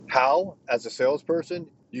How, as a salesperson,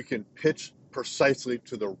 you can pitch precisely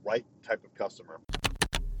to the right type of customer.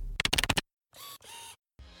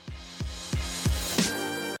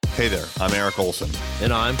 Hey there, I'm Eric Olson.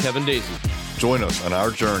 And I'm Kevin Daisy. Join us on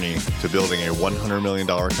our journey to building a $100 million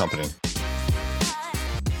company.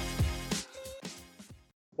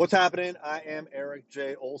 What's happening? I am Eric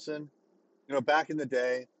J. Olson. Back in the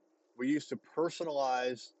day, we used to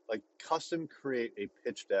personalize, custom create a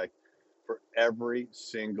pitch deck for every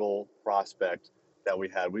single prospect that we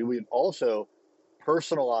had. We would also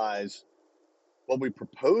personalize what we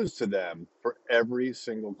proposed to them for every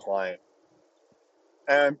single client.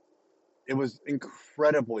 And it was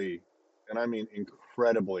incredibly, and I mean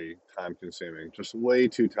incredibly, time consuming, just way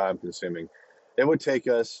too time consuming. It would take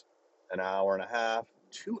us an hour and a half,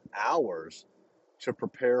 2 hours to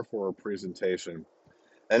prepare for a presentation.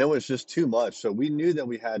 And it was just too much. So we knew that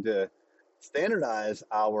we had to standardize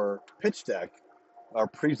our pitch deck, our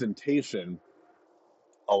presentation,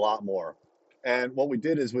 a lot more. And what we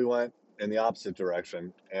did is we went in the opposite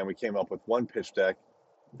direction, and we came up with one pitch deck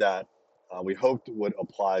that we hoped would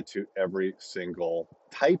apply to every single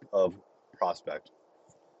type of prospect.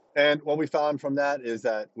 And what we found from that is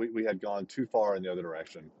that we had gone too far in the other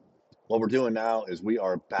direction. What we're doing now is we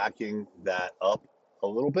are backing that up a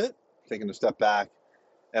little bit, taking a step back,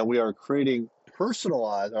 and we are creating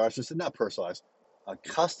personalized, or I should say not personalized,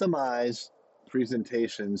 customized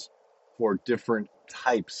presentations for different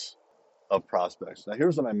types of prospects. Now,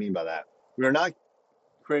 here's what I mean by that. We are not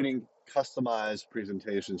creating customized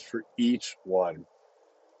presentations for each one,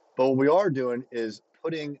 but what we are doing is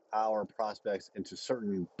putting our prospects into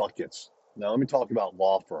certain buckets. Now, let me talk about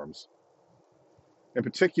law firms. In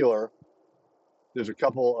particular, there's a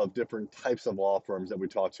couple of different types of law firms that we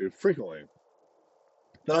talk to frequently.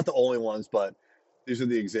 They're not the only ones, but these are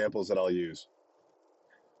the examples that I'll use.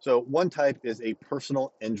 So one type is a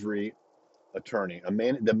personal injury attorney,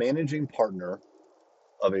 the managing partner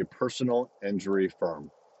of a personal injury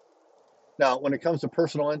firm. Now, when it comes to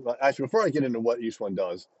actually, before I get into what each one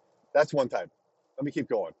does, that's one type. Let me keep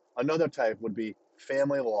going. Another type would be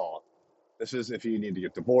family law. This is if you need to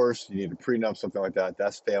get divorced, you need a prenup, something like that.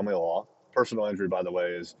 That's family law. Personal injury, by the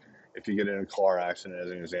way, is if you get in a car accident,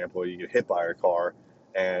 as an example, you get hit by a car,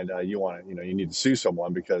 and you need to sue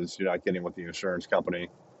someone because you're not getting what the insurance company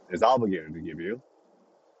is obligated to give you.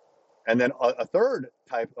 And then a third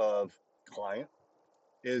type of client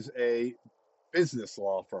is a business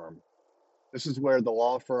law firm. This is where the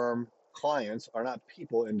law firm clients are not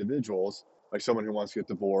people, individuals, like someone who wants to get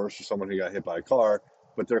divorced or someone who got hit by a car,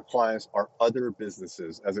 but their clients are other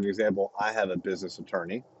businesses. As an example, I have a business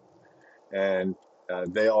attorney, and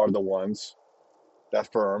they are the ones,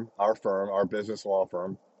 our business law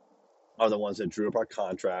firm, are the ones that drew up our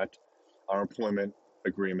contract, our employment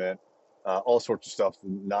agreement, all sorts of stuff,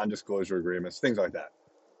 non-disclosure agreements, things like that.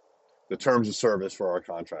 The terms of service for our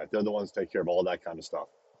contract. They're the ones that take care of all that kind of stuff.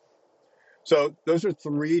 So those are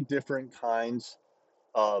three different kinds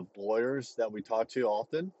of lawyers that we talk to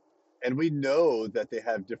often. And we know that they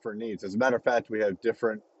have different needs. As a matter of fact, we have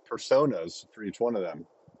different personas for each one of them.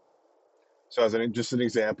 So just an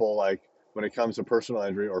example, like when it comes to personal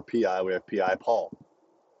injury or PI, we have PI Paul.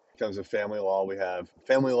 When it comes to family law, we have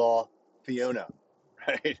family law Fiona,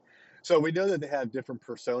 right? So we know that they have different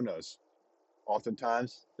personas.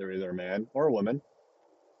 Oftentimes, they're either a man or a woman.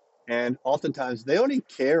 And oftentimes, they only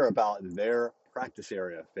care about their practice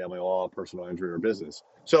area, family law, personal injury, or business.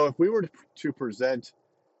 So if we were to present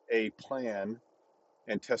a plan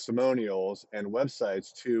and testimonials and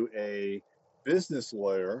websites to a business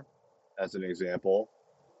lawyer, as an example,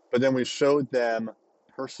 but then we showed them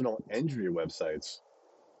personal injury websites,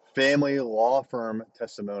 family law firm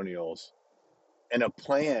testimonials, and a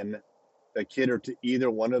plan that catered to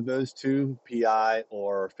either one of those two, PI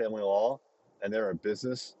or family law, and they're a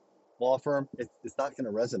business law firm, it's not going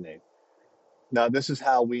to resonate. Now, this is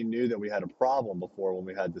how we knew that we had a problem before when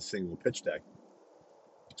we had the single pitch deck.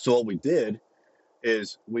 So what we did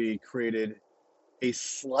is we created a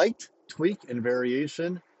slight tweak and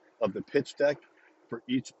variation of the pitch deck for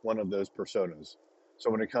each one of those personas. So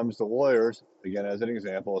when it comes to lawyers, again, as an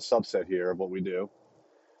example, a subset here of what we do,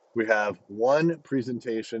 we have one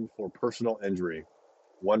presentation for personal injury,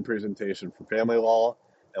 one presentation for family law,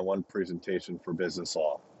 and one presentation for business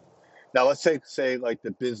law. Now, let's say like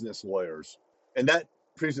the business lawyers. In that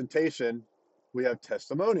presentation, we have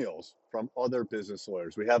testimonials from other business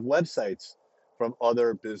lawyers. We have websites from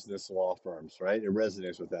other business law firms, right? It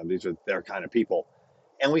resonates with them. These are their kind of people.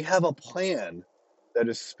 And we have a plan that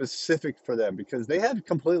is specific for them because they have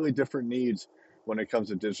completely different needs when it comes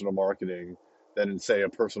to digital marketing than, say, a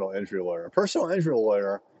personal injury lawyer. A personal injury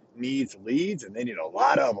lawyer needs leads, and they need a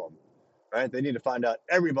lot of them, right? They need to find out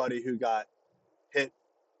everybody who got hit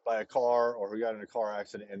by a car or who got in a car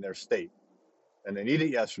accident in their state, and they need it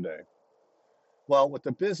yesterday. Well, with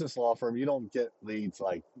the business law firm, you don't get leads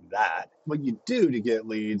like that. What you do to get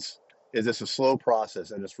leads is it's a slow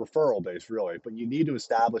process, and it's referral based, really. But you need to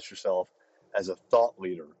establish yourself as a thought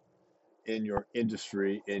leader in your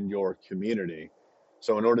industry, in your community.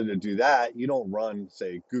 So in order to do that, you don't run,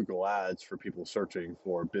 say, Google ads for people searching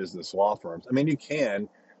for business law firms. I mean, you can,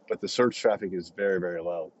 but the search traffic is very, very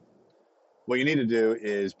low. What you need to do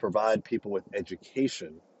is provide people with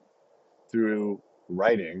education through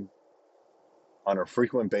writing on a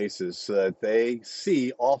frequent basis so that they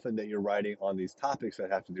see often that you're writing on these topics that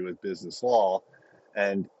have to do with business law,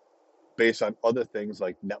 and based on other things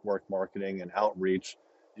like network marketing and outreach,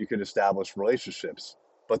 you can establish relationships.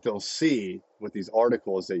 But they'll see with these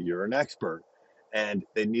articles that you're an expert, and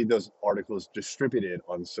they need those articles distributed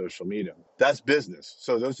on social media. That's business.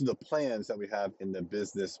 So those are the plans that we have in the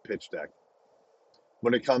business pitch deck.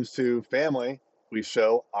 When it comes to family, we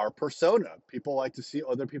show our persona. People like to see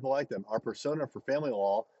other people like them. Our persona for family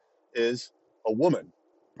law is a woman,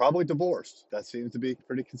 probably divorced. That seems to be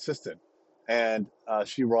pretty consistent. And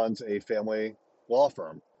she runs a family law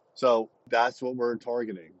firm. So that's what we're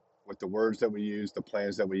targeting with the words that we use, the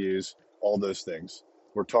plans that we use, all those things.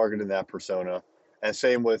 We're targeting that persona. And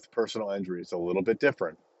same with personal injury. It's a little bit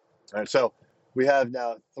different. All right, so we have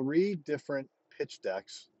now 3 different pitch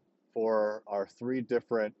decks for our 3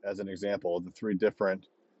 different, as an example, the 3 different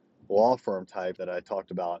law firm type that I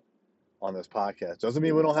talked about on this podcast. Doesn't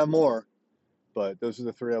mean we don't have more, but those are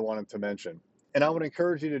the 3 I wanted to mention. And I would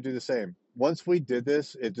encourage you to do the same. Once we did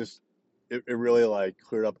this, it really like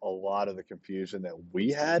cleared up a lot of the confusion that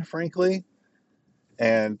we had, frankly.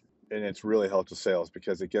 And it's really helped with sales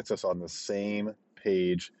because it gets us on the same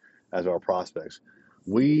page as our prospects.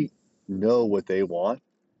 We know what they want,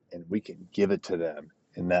 and we can give it to them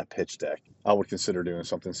in that pitch deck. I would consider doing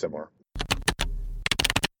something similar.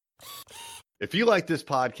 If you like this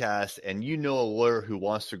podcast and you know a lawyer who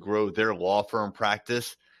wants to grow their law firm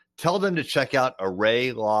practice, tell them to check out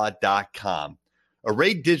ArrayLaw.com.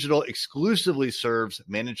 Array Digital exclusively serves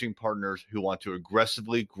managing partners who want to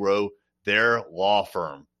aggressively grow their law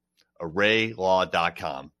firm.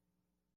 ArrayLaw.com.